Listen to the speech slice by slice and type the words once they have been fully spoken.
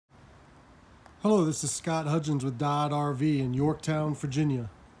Hello, this is Scott Hudgens with Dodd RV in Yorktown,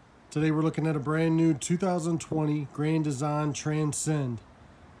 Virginia. Today we're looking at a brand new 2020 Grand Design Transcend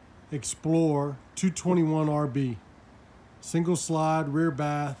Xplor 221RB. Single slide, rear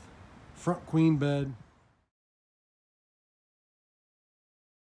bath, front queen bed.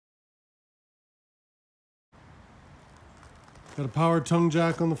 Got a power tongue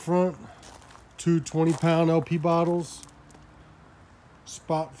jack on the front, two 20-pound LP bottles,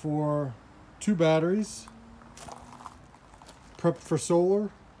 spot for 2 batteries, prepped for solar,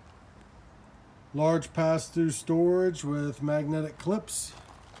 large pass-through storage with magnetic clips,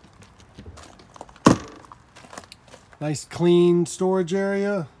 nice clean storage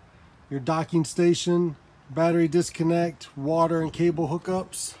area, your docking station, battery disconnect, water and cable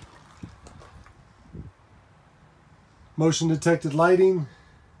hookups, motion detected lighting,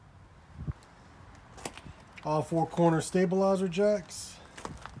 all 4 corner stabilizer jacks.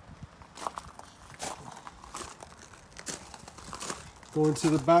 Going to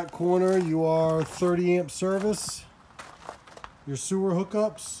the back corner, you are 30 amp service, your sewer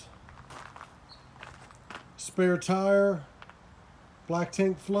hookups, spare tire, black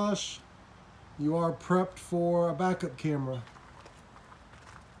tank flush. You are prepped for a backup camera.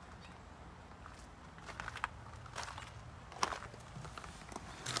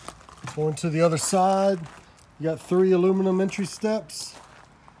 Going to the other side, you got 3 aluminum entry steps,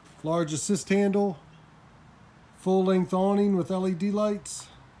 large assist handle, full-length awning with LED lights,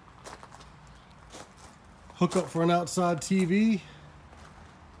 hookup for an outside TV,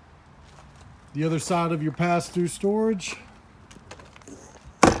 the other side of your pass-through storage,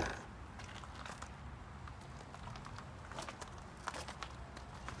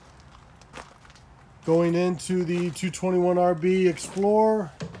 going into the 221RB Xplor,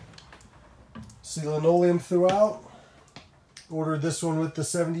 see linoleum throughout. Ordered this one with the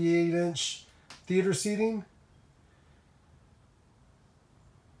 78-inch theater seating.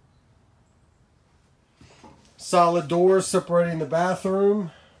 Solid doors separating the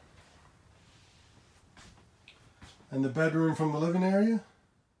bathroom and the bedroom from the living area.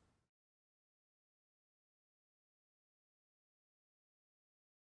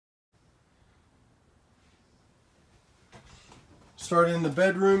 Starting in the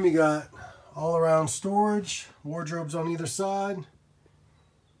bedroom, you got all around storage, wardrobes on either side,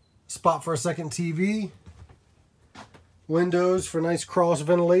 spot for a second TV, windows for nice cross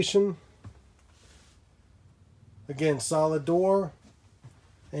ventilation. Again, solid door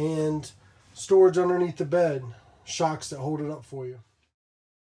and storage underneath the bed, shocks that hold it up for you.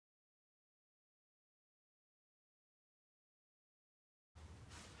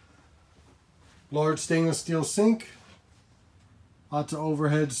 Large stainless steel sink, lots of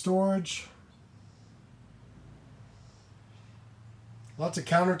overhead storage, lots of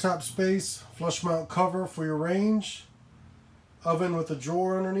countertop space, flush mount cover for your range, oven with a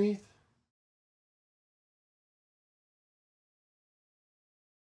drawer underneath.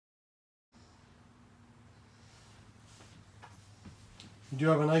 You do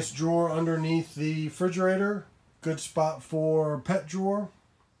have a nice drawer underneath the refrigerator. Good spot for pet drawer.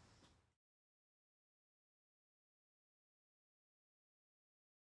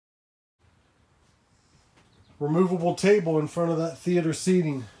 Removable table in front of that theater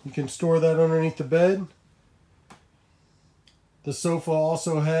seating. You can store that underneath the bed. The sofa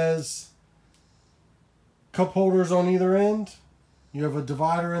also has cup holders on either end. You have a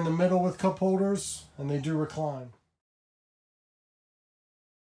divider in the middle with cup holders, and they do recline.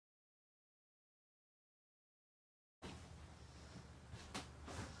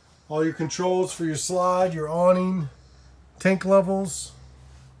 All your controls for your slide, your awning, tank levels,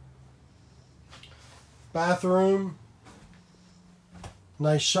 bathroom,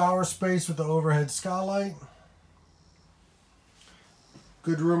 nice shower space with the overhead skylight,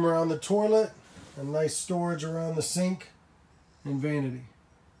 good room around the toilet, and nice storage around the sink and vanity.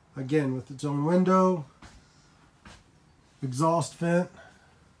 Again, with its own window, exhaust vent,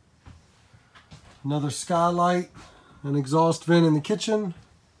 another skylight, an exhaust vent in the kitchen,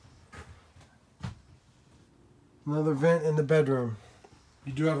 another vent in the bedroom.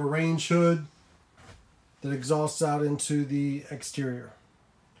 You do have a range hood that exhausts out into the exterior.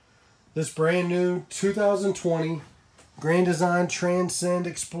 This brand new 2020 Grand Design Transcend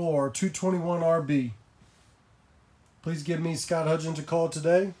Xplor 221RB. Please give me, Scott Hudgens, a call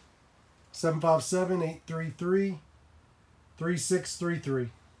today. 757-833-3633.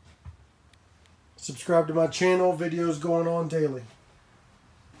 Subscribe to my channel. Videos going on daily.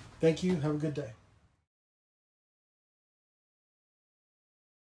 Thank you. Have a good day.